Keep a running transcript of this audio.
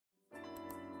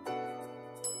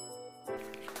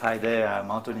Hi there,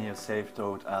 I'm Antony, a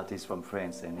self-taught artist from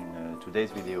France, and in today's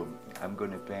video I'm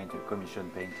going to paint a commission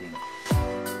painting.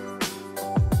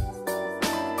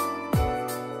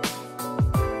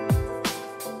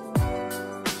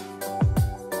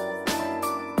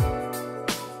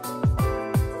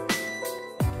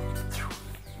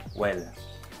 Well,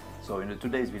 so in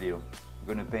today's video I'm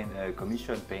going to paint a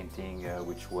commission painting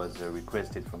which was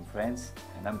requested from France,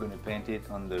 and I'm going to paint it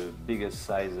on the biggest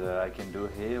size I can do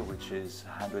here, which is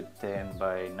 110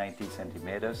 by 90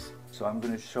 centimeters. So I'm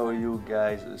going to show you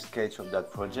guys a sketch of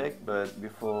that project, but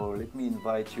before, let me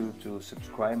invite you to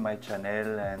subscribe my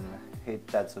channel and hit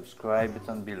that subscribe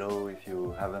button below if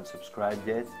you haven't subscribed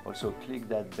yet. Also click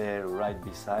that bell right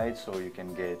beside so you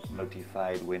can get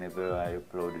notified whenever I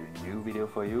upload a new video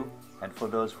for you. And for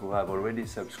those who have already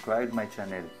subscribed my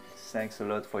channel, thanks a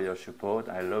lot for your support.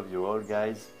 I love you all,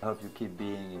 guys. I hope you keep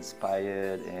being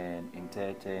inspired and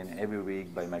entertained every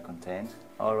week by my content.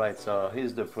 Alright, so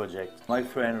here's the project. My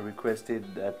friend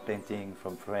requested that painting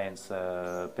from France,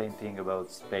 painting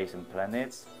about space and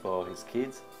planets for his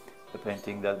kids. A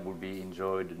painting that will be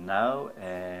enjoyed now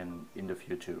and in the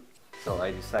future. So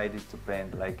I decided to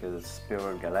paint like a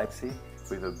spiral galaxy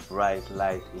with a bright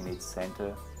light in its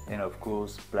center, and of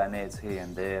course planets here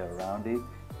and there around it,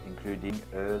 including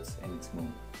Earth and its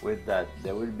moon. With that,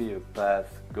 there will be a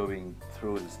path going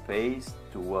through the space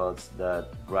towards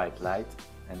that bright light,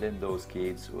 and then those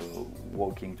kids were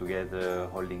walking together,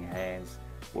 holding hands,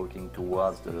 walking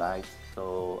towards the light.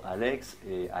 So Alex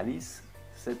et Alice,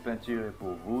 cette peinture est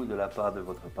pour vous de la part de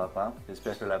votre papa.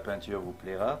 J'espère que la peinture vous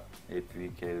plaira et puis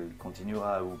qu'elle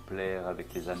continuera à vous plaire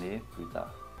avec les années plus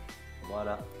tard.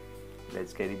 Voilà,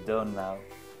 let's get it done now.